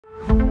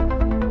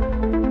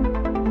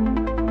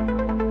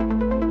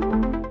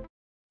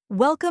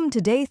Welcome to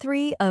Day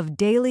 3 of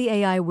Daily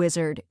AI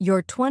Wizard,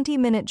 your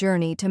 20-minute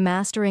journey to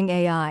mastering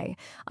AI.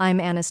 I'm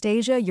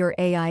Anastasia, your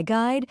AI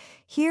guide,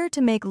 here to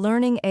make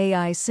learning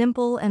AI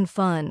simple and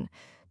fun.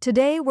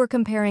 Today, we're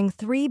comparing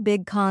three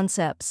big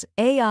concepts: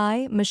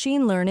 AI,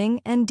 machine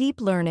learning, and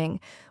deep learning.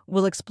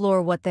 We'll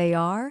explore what they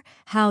are,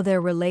 how they're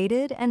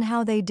related, and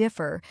how they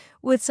differ,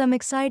 with some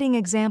exciting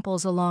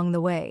examples along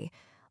the way.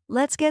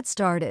 Let's get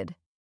started.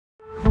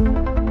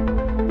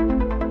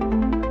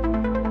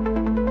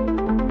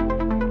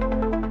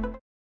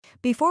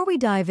 Before we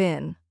dive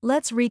in,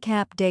 let's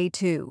recap Day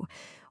 2.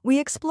 We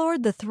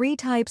explored the three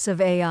types of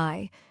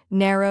AI: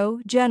 narrow,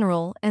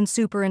 general, and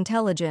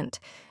superintelligent.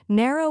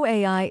 Narrow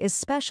AI is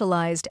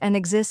specialized and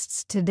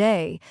exists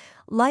today,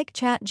 like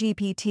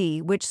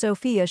ChatGPT, which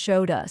Sophia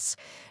showed us.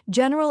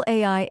 General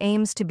AI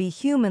aims to be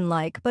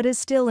human-like but is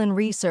still in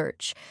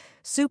research.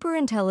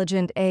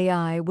 Superintelligent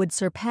AI would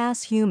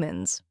surpass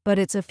humans, but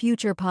it's a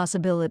future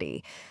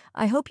possibility.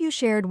 I hope you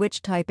shared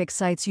which type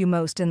excites you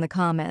most in the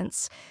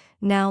comments.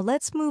 Now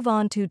let's move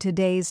on to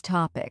today's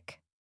topic.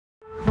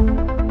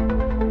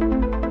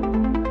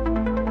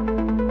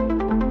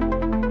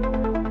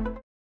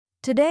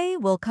 Today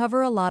we'll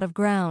cover a lot of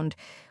ground.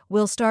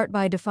 We'll start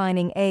by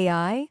defining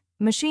AI,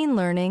 machine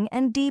learning,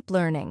 and deep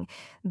learning,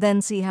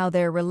 then see how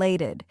they're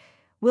related.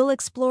 We'll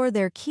explore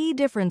their key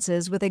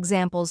differences with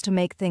examples to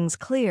make things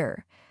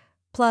clear.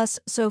 Plus,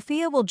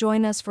 Sophia will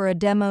join us for a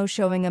demo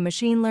showing a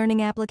machine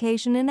learning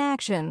application in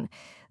action.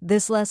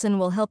 This lesson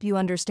will help you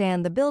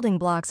understand the building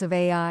blocks of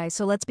AI,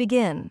 so let's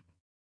begin.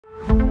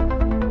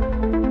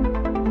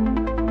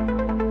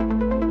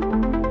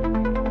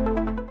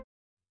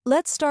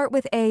 Let's start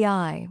with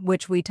AI,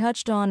 which we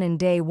touched on in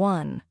Day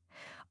 1.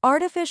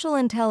 Artificial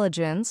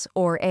intelligence,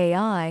 or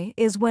AI,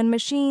 is when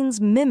machines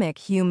mimic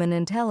human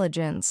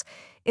intelligence.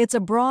 It's a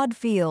broad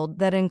field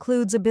that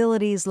includes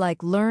abilities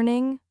like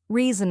learning,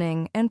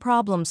 reasoning, and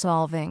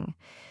problem-solving.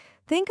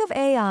 Think of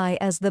AI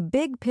as the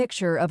big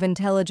picture of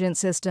intelligent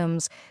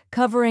systems,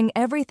 covering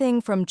everything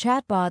from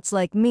chatbots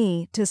like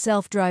me to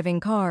self-driving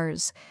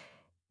cars.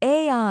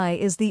 AI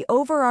is the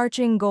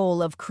overarching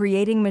goal of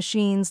creating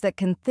machines that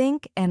can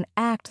think and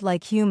act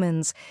like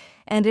humans,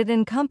 and it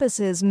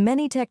encompasses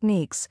many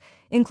techniques,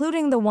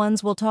 including the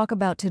ones we'll talk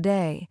about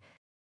today.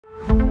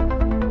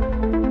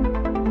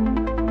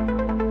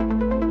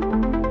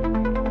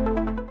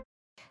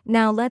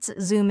 Now let's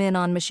zoom in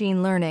on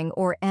machine learning,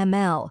 or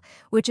ML,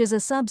 which is a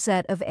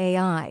subset of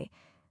AI.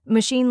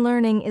 Machine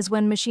learning is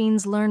when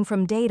machines learn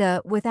from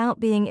data without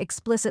being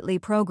explicitly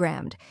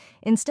programmed.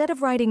 Instead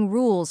of writing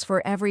rules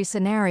for every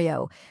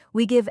scenario,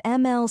 we give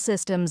ML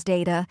systems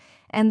data,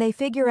 and they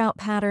figure out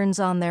patterns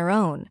on their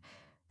own.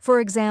 For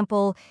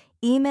example,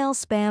 email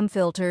spam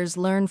filters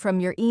learn from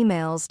your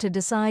emails to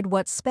decide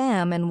what's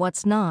spam and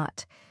what's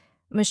not.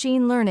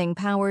 Machine learning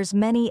powers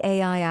many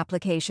AI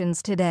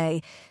applications today,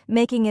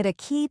 making it a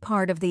key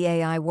part of the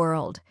AI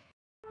world.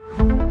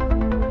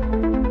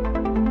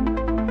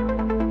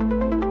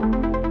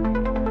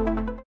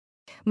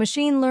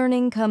 Machine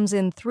learning comes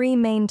in three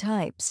main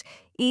types,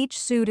 each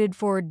suited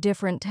for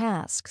different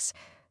tasks.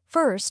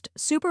 First,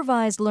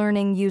 supervised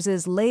learning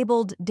uses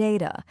labeled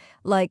data,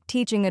 like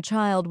teaching a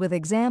child with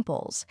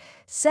examples.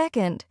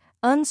 Second,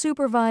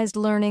 unsupervised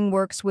learning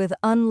works with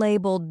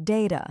unlabeled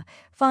data,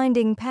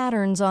 finding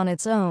patterns on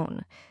its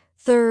own.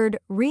 Third,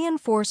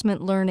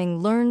 reinforcement learning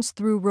learns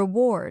through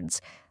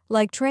rewards,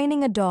 like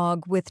training a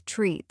dog with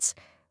treats.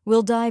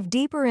 We'll dive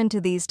deeper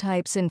into these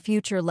types in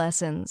future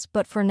lessons,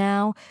 but for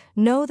now,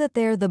 know that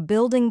they're the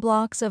building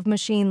blocks of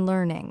machine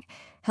learning,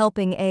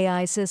 helping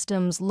AI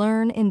systems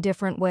learn in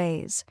different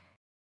ways.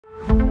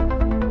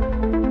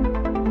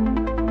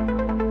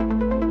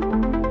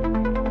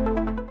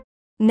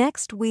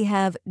 Next, we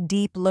have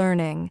deep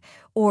learning,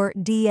 or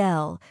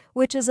DL,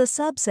 which is a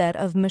subset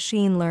of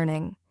machine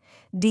learning.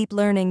 Deep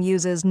learning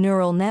uses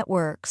neural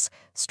networks,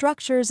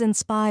 structures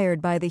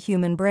inspired by the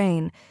human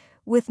brain,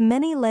 with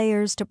many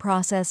layers to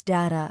process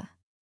data.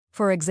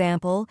 For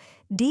example,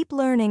 deep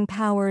learning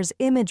powers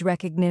image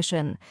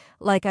recognition,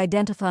 like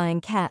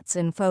identifying cats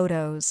in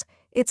photos.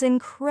 It's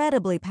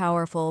incredibly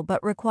powerful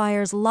but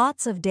requires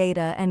lots of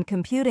data and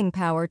computing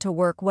power to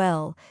work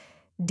well.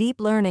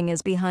 Deep learning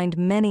is behind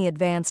many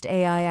advanced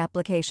AI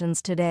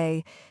applications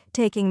today,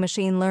 taking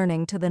machine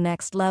learning to the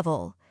next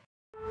level.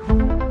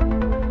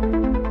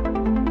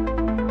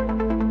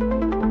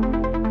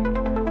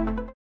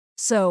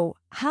 So,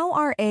 how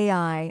are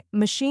AI,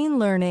 machine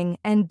learning,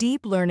 and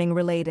deep learning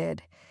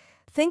related?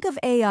 Think of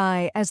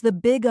AI as the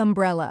big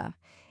umbrella.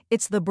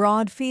 It's the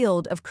broad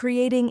field of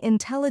creating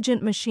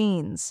intelligent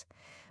machines.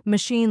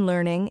 Machine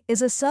learning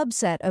is a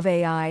subset of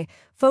AI,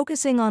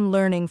 focusing on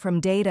learning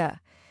from data.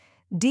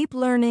 Deep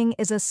learning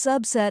is a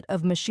subset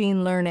of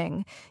machine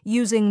learning,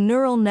 using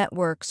neural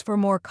networks for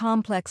more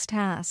complex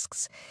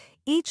tasks.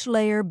 Each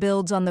layer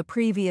builds on the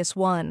previous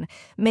one,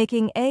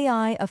 making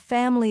AI a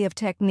family of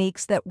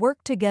techniques that work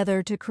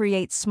together to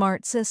create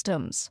smart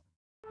systems.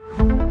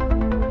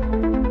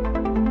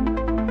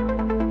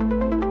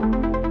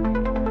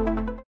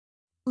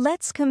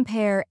 Let's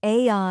compare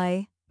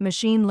AI,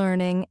 machine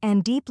learning,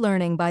 and deep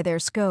learning by their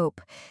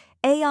scope.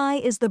 AI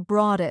is the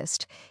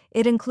broadest.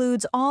 It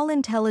includes all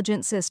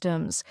intelligent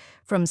systems,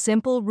 from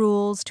simple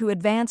rules to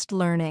advanced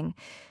learning.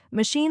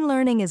 Machine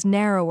learning is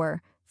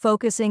narrower,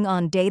 focusing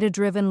on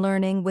data-driven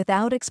learning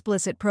without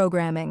explicit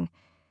programming.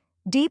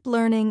 Deep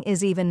learning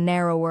is even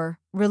narrower,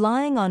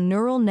 relying on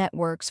neural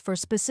networks for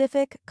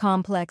specific,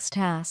 complex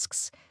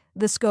tasks.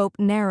 The scope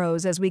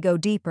narrows as we go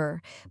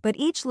deeper, but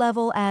each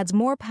level adds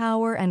more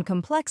power and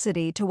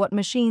complexity to what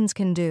machines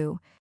can do.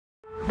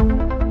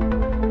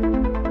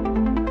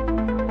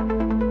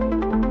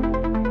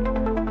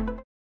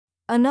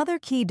 Another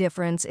key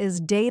difference is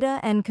data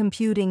and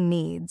computing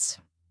needs.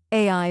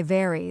 AI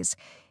varies.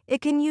 It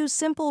can use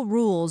simple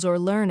rules or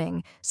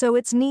learning, so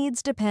its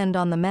needs depend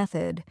on the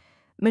method.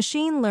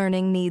 Machine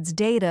learning needs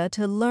data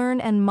to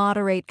learn and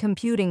moderate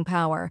computing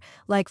power,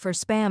 like for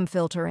spam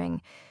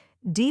filtering.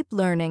 Deep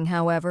learning,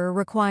 however,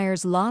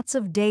 requires lots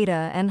of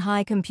data and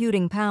high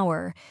computing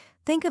power.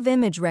 Think of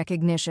image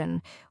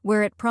recognition,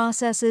 where it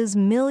processes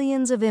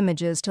millions of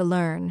images to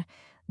learn.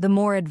 The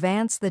more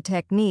advanced the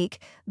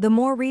technique, the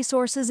more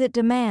resources it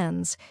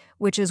demands,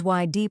 which is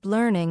why deep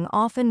learning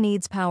often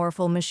needs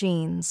powerful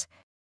machines.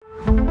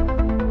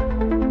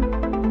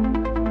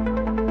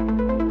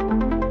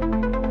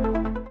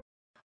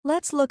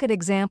 Let's look at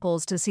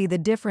examples to see the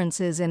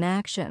differences in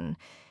action.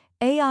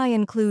 AI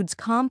includes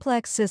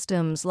complex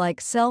systems like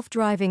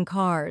self-driving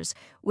cars,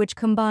 which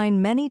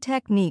combine many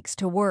techniques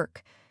to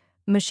work.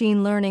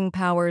 Machine learning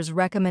powers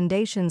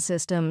recommendation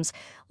systems,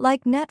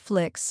 like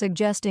Netflix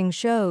suggesting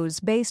shows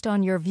based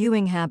on your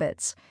viewing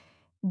habits.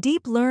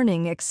 Deep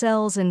learning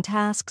excels in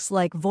tasks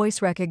like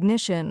voice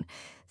recognition.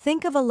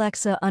 Think of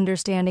Alexa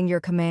understanding your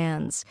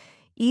commands.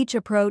 Each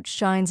approach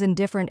shines in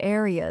different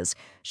areas,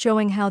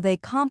 showing how they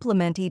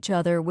complement each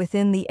other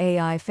within the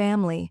AI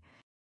family.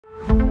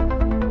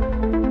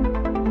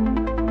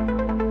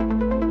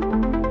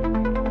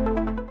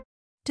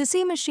 To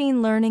see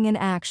machine learning in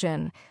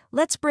action,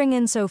 let's bring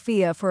in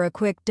Sophia for a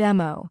quick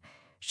demo.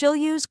 She'll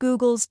use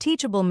Google's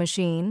Teachable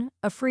Machine,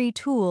 a free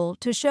tool,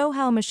 to show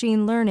how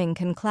machine learning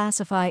can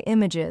classify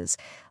images,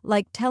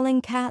 like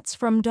telling cats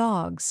from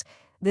dogs.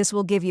 This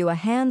will give you a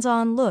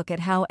hands-on look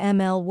at how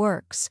ML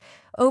works.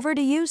 Over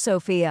to you,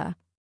 Sophia.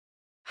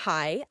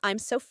 Hi, I'm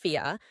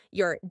Sophia,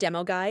 your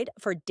demo guide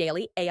for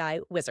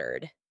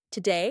DailyAIWizard.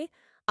 Today,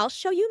 I'll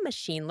show you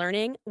machine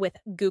learning with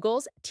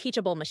Google's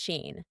Teachable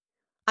Machine.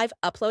 I've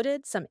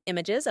uploaded some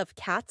images of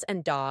cats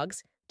and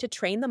dogs to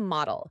train the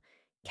model.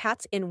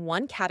 Cats in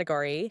one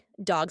category,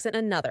 dogs in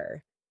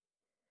another.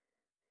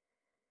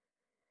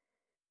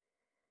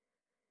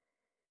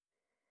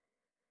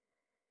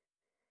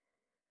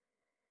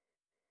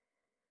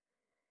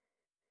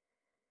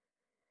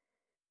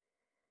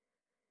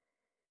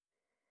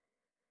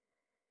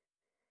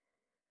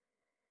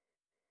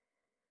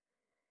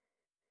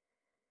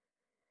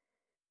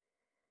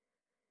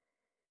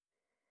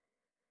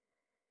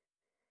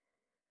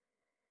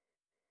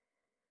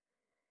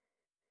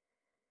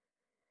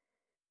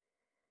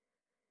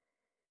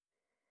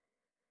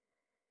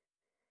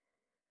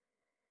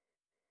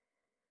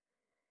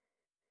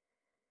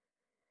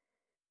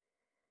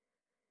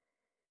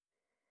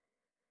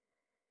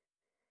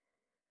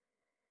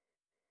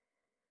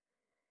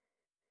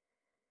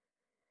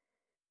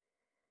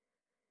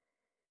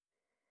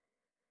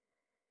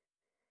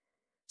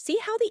 See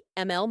how the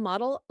ML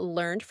model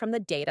learned from the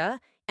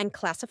data and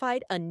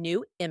classified a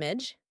new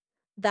image?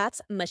 That's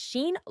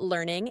machine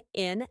learning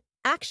in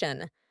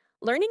action,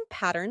 learning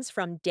patterns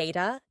from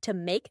data to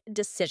make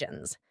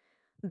decisions.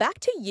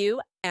 Back to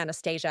you,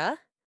 Anastasia.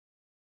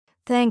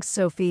 Thanks,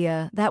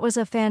 Sophia. That was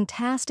a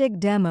fantastic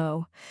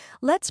demo.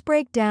 Let's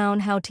break down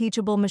how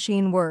Teachable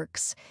Machine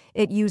works.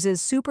 It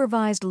uses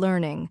supervised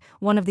learning,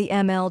 one of the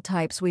ML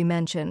types we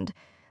mentioned.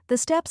 The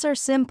steps are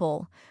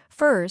simple.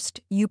 First,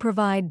 you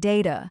provide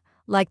data,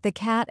 like the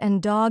cat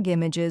and dog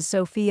images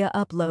Sophia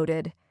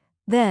uploaded.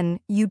 Then,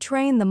 you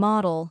train the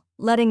model,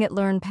 letting it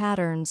learn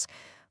patterns.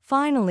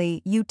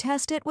 Finally, you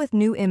test it with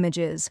new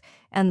images,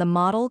 and the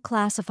model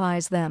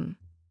classifies them.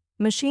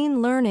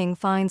 Machine learning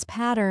finds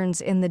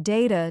patterns in the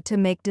data to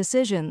make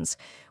decisions,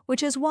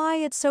 which is why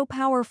it's so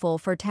powerful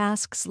for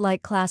tasks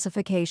like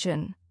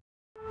classification.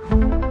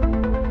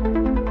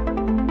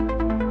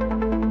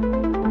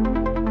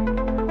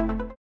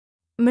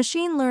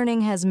 Machine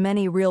learning has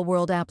many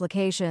real-world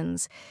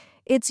applications.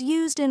 It's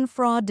used in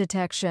fraud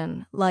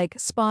detection, like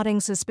spotting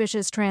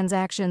suspicious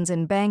transactions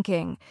in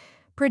banking.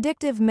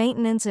 Predictive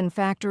maintenance in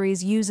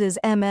factories uses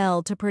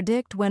ML to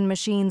predict when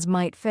machines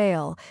might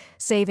fail,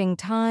 saving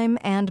time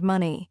and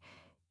money.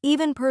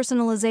 Even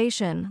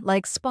personalization,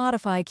 like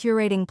Spotify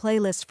curating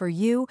playlists for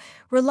you,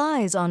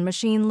 relies on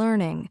machine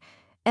learning.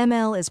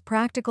 ML is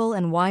practical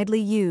and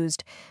widely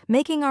used,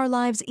 making our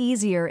lives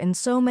easier in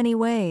so many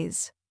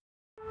ways.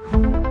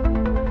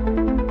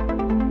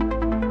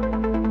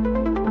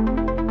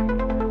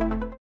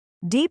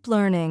 Deep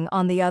learning,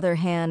 on the other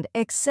hand,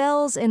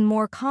 excels in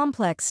more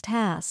complex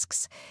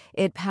tasks.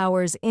 It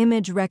powers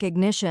image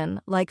recognition,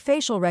 like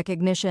facial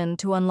recognition,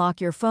 to unlock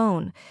your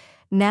phone.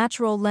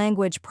 Natural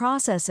language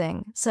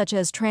processing, such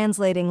as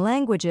translating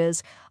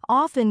languages,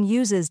 often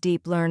uses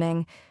deep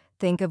learning.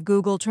 Think of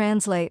Google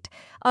Translate.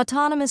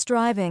 Autonomous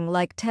driving,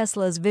 like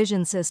Tesla's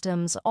vision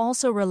systems,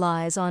 also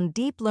relies on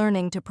deep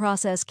learning to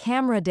process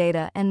camera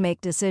data and make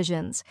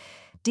decisions.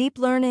 Deep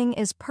learning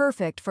is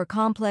perfect for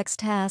complex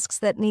tasks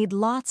that need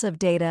lots of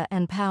data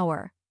and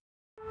power.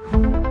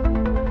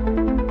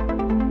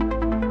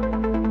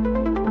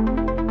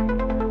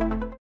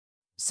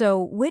 So,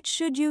 which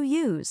should you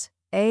use?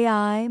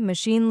 AI,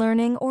 machine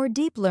learning, or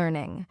deep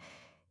learning?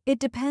 It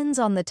depends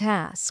on the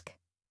task.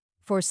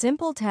 For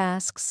simple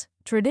tasks,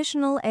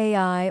 traditional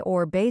AI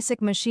or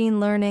basic machine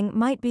learning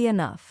might be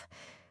enough.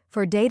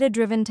 For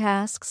data-driven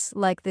tasks,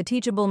 like the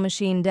Teachable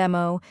Machine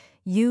demo,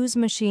 use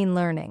machine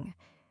learning.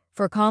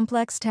 For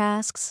complex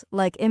tasks,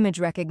 like image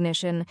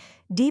recognition,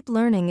 deep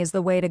learning is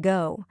the way to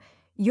go.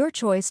 Your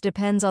choice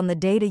depends on the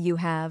data you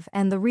have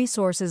and the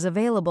resources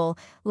available,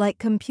 like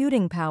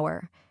computing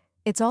power.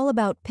 It's all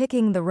about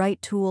picking the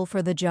right tool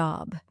for the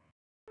job.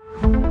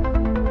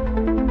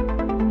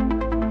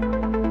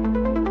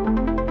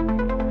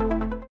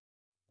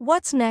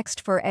 What's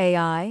next for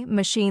AI,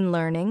 machine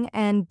learning,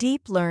 and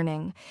deep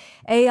learning?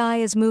 AI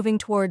is moving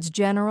towards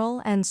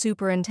general and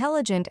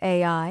superintelligent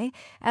AI,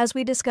 as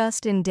we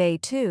discussed in Day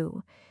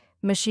 2.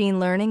 Machine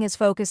learning is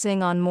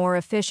focusing on more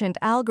efficient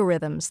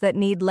algorithms that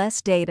need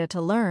less data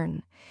to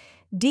learn.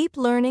 Deep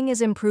learning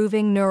is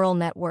improving neural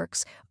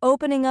networks,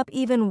 opening up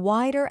even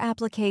wider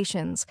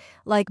applications,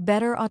 like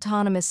better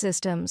autonomous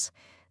systems.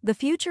 The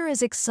future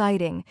is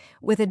exciting,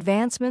 with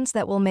advancements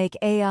that will make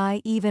AI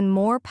even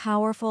more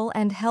powerful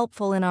and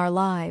helpful in our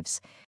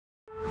lives.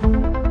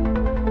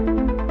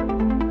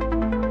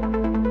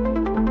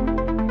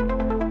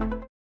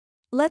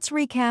 Let's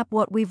recap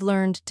what we've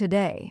learned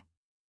today.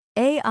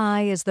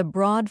 AI is the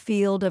broad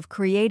field of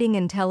creating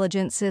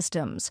intelligent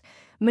systems.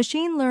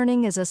 Machine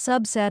learning is a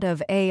subset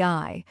of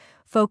AI,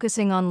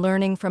 focusing on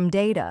learning from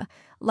data,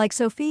 like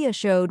Sophia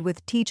showed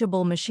with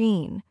Teachable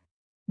Machine.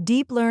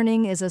 Deep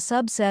learning is a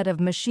subset of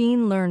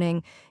machine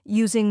learning,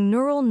 using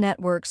neural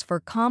networks for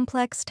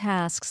complex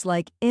tasks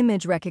like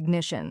image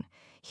recognition.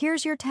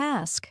 Here's your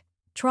task.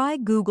 Try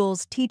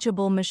Google's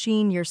Teachable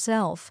Machine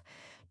yourself.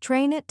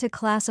 Train it to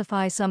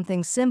classify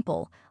something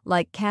simple,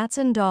 like cats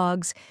and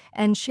dogs,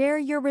 and share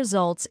your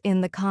results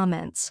in the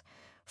comments.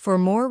 For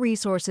more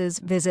resources,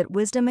 visit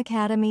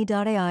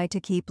wisdomacademy.ai to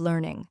keep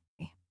learning.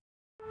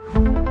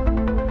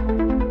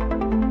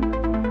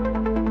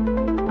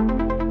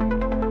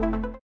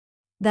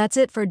 That's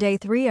it for Day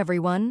 3,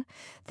 everyone.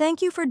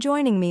 Thank you for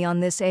joining me on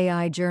this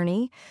AI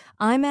journey.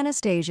 I'm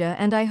Anastasia,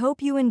 and I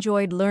hope you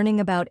enjoyed learning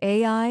about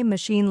AI,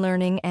 machine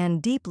learning,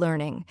 and deep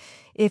learning.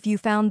 If you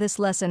found this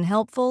lesson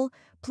helpful,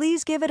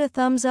 please give it a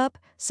thumbs up,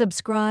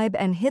 subscribe,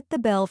 and hit the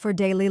bell for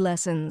daily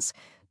lessons.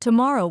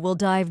 Tomorrow we'll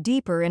dive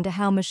deeper into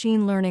how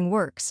machine learning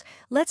works.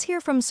 Let's hear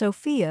from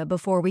Sophia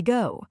before we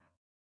go.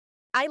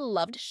 I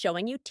loved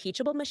showing you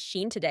Teachable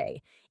Machine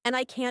today, and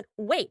I can't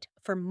wait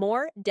for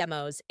more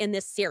demos in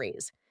this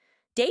series.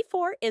 Day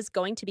 4 is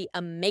going to be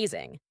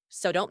amazing,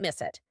 so don't miss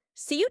it.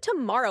 See you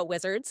tomorrow,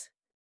 wizards!